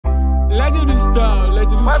Legend is star,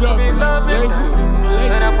 legend is star. Legend.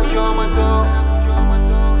 When I put you on my soul,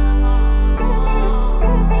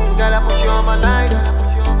 girl, I put you on my life.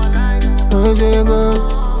 Where's it go?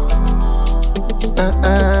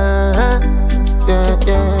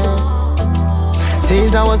 Yeah.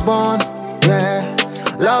 Since I was born, yeah,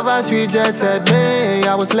 love has rejected me.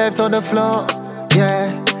 I was left on the floor,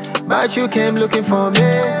 yeah, but you came looking for me.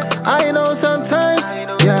 I know sometimes,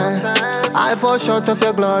 yeah, I fall short of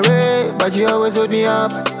your glory, but you always hold me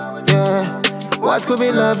up, yeah. What could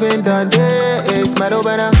be loving that day? It's my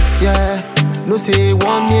better, yeah. No see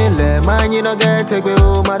 1 million, man, you no get take me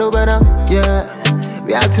home, my better, yeah.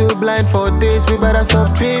 We are too blind for this, we better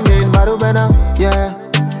stop dreaming, my better, yeah.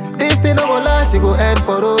 This thing no go last, it go end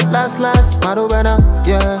for road, last, my better,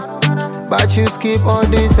 yeah. But you skip all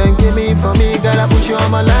this, then give me for me, girl, I put you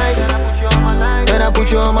on my life. Then I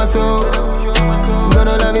put you on my soul.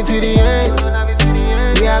 Gonna love you to the end.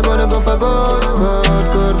 We are gonna go for good,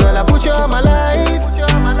 good. Girl, I put you on my life.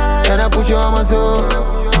 Then I put you on my soul.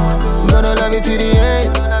 Gonna love you to the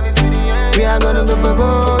end. We are gonna go for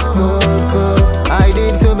good. I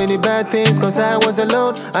did so many bad things cause I was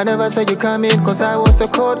alone. I never saw you coming cause I was so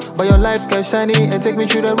cold. But your light kept shining and take me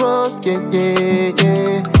through the road.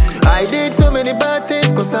 Yeah. I did so many bad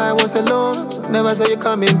things cause I was alone. Never saw you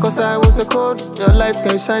coming cause I was so cold. Your lights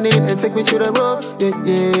kept shining and take me through the road.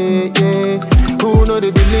 Yeah. Who know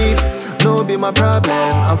they believe? No be my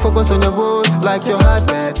problem. I'm focused on your words like your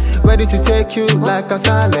husband. Ready to take you like a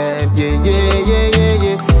silent.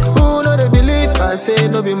 Yeah. Who know they believe? I say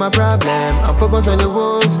no be my problem. I'm focused on your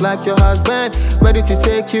words like your husband. Ready to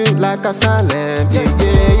take you like a silent. Yeah.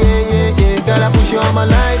 Girl, I put you on my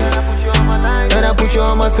life. Then I put you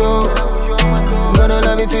on my soul. Gonna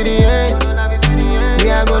love you to the end. We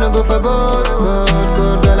are gonna go for good.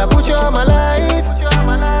 Girl, I put you on my life.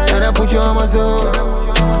 Then I put you on my soul.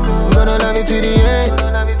 Gonna love you to the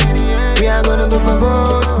end. We are gonna go for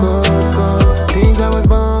good. Since I was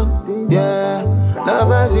born, yeah, love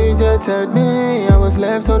has rejected me. I was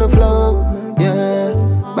left on the floor, yeah,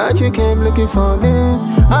 but you came looking for me.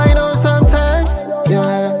 I know sometimes,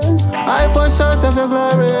 yeah, I fall short of your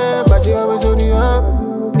glory, but you always hold me up,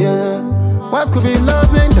 yeah. What could be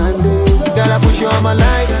loving that day? Girl, I put you on my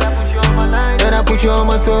life. Then I put you on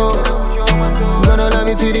my soul. Gonna love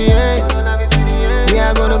you to the end. We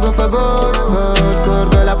are gonna go for good.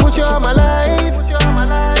 Girl, I put you on my life.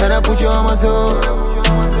 Then I put you on my soul.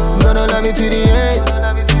 Gonna love you to the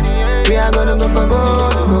end. We are gonna go for good.